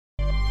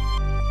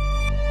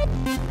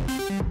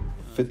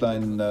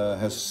FitLine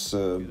has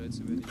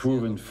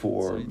proven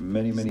for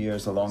many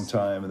years, a long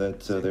time, that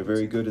they're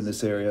very good in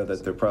this area,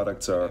 that their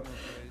products are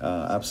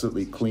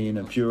absolutely clean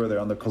and pure. They're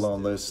on the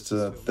cologne list.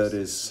 That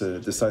is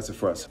decisive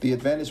for us. The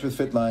advantage with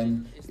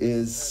FitLine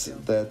is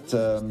that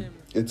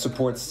it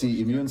supports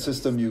the immune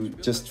system. You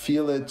just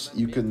feel it,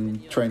 you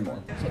can train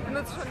more.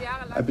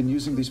 I've been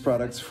using these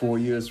products for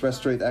years.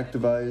 Restorate,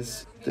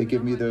 Activise, they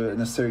give me the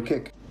necessary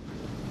kick.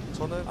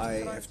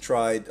 I have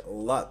tried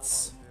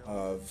lots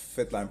of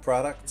FitLine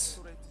products.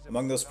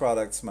 Among those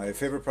products, my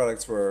favorite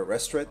products were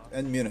Restorate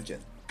and Munigen.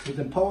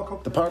 The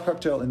power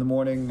cocktail in the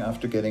morning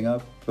after getting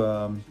up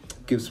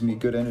gives me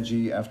good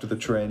energy after the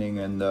training,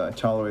 and I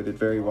tolerate it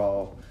very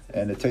well,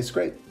 and it tastes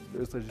great.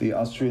 The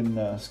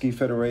Austrian Ski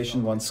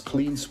Federation wants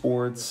clean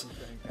sports,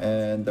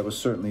 and that was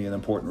certainly an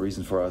important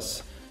reason for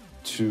us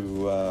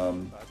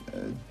to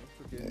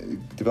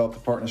develop a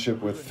partnership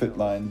with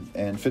FitLine,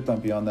 and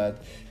FitLine beyond that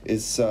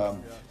is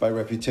by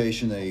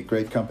reputation a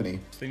great company.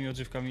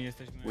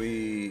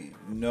 We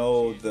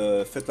know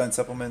the FitLine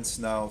supplements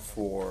now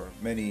for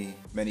many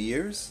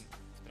years.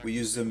 We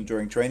use them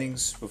during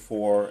trainings,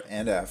 before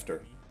and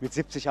after. Mit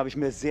 70 habe ich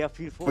mir sehr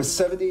viel With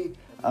 70,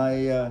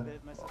 I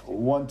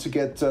want to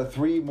get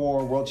 3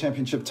 more World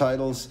Championship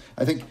titles.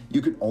 I think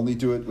you could only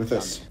do it with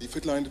this. Die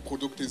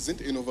FitLine-Produkte sind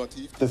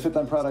innovativ. The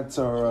FitLine products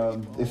are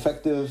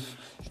effective,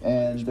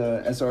 and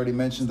as already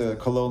mentioned, the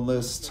cologne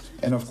list,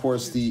 and of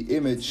course the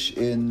image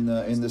in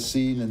the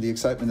scene and the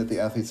excitement that the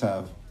athletes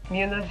have.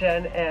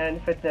 Munigen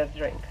and fitness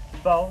drink.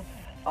 Both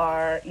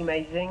are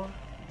amazing.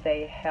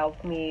 They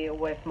help me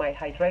with my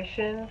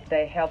hydration,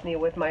 they help me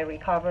with my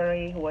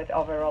recovery, with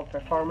overall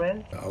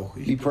performance.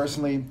 Me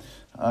personally,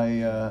 I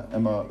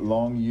am a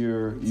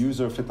long-year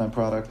user of FitLine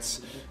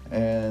products,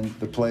 and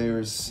the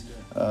players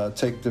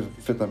take the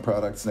FitLine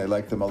products and they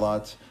like them a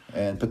lot,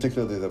 and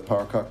particularly the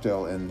Power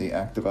Cocktail and the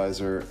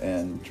Activizer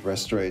and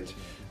Restorate.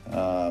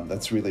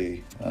 That's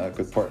really a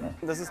good partner.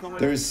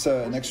 There's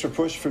an extra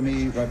push for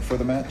me right before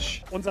the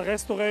match. Unser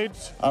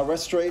Restorate. Our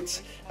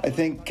Restorate, I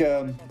think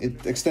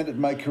it extended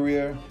my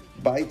career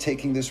by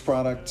taking this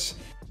product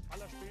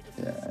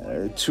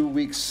 2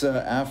 weeks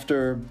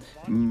after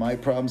my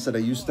problems that I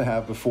used to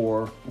have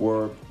before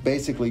were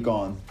basically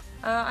gone.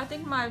 I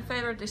think my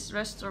favorite is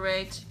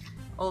Restorate,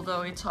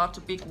 although it's hard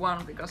to pick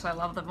one because I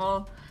love them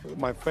all.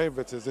 My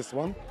favorite is this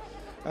one.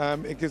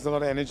 It gives a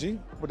lot of energy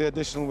with the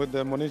addition with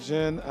the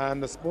Munigen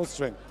and the sports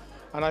drink,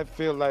 and I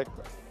feel like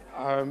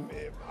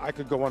I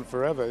could go on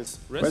forever.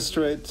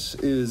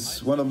 Restorate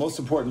is one of the most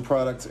important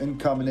products in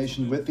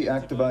combination with the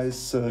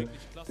Activise.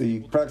 The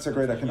products are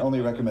great. I can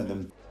only recommend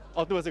them.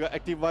 Afterwards, I got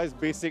Activise,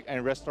 Basic,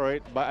 and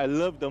Restorate, but I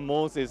love the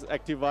most is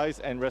Activise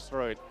and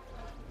Restorate.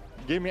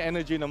 Give me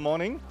energy in the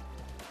morning,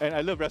 and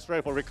I love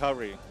Restorate for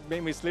recovery.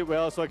 Make me sleep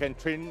well so I can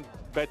train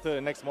better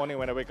the next morning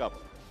when I wake up.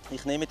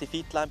 Ich nehme die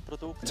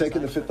FitLine-Produkte.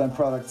 Taken the FitLine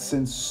products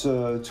since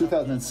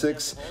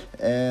 2006,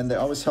 and they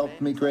always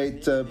helped me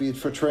great, be it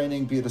for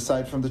training, be it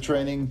aside from the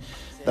training,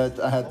 that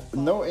I had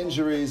no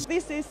injuries.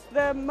 This is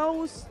the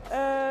most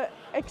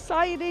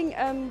exciting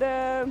and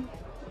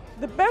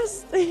the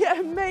best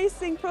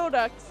amazing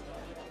products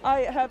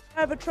I have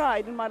ever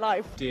tried in my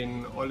life.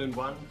 Den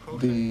All-in-One Pro.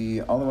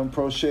 The All-in-One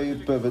Pro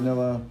Shape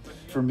Vanilla,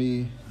 for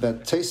me,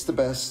 that tastes the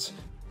best.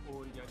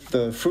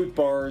 The fruit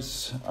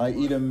bars, I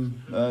eat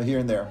them here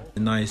and there.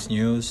 Nice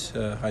news.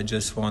 I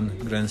just won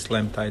Grand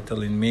Slam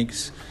title in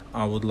mix.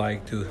 I would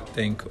like to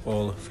thank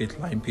all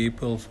FitLine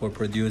people for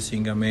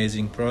producing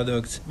amazing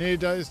products.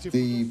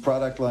 The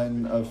product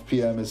line of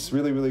PM is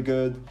really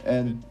good,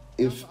 and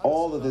if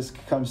all of this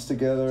comes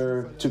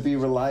together to be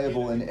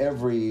reliable in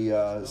every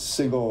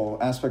single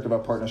aspect of our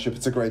partnership,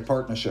 it's a great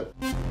partnership.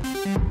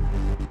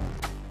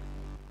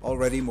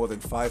 Already more than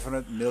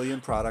 500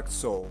 million products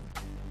sold,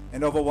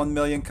 and over 1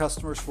 million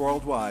customers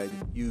worldwide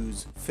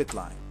use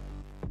FitLine.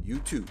 You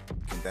too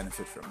can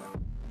benefit from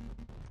them.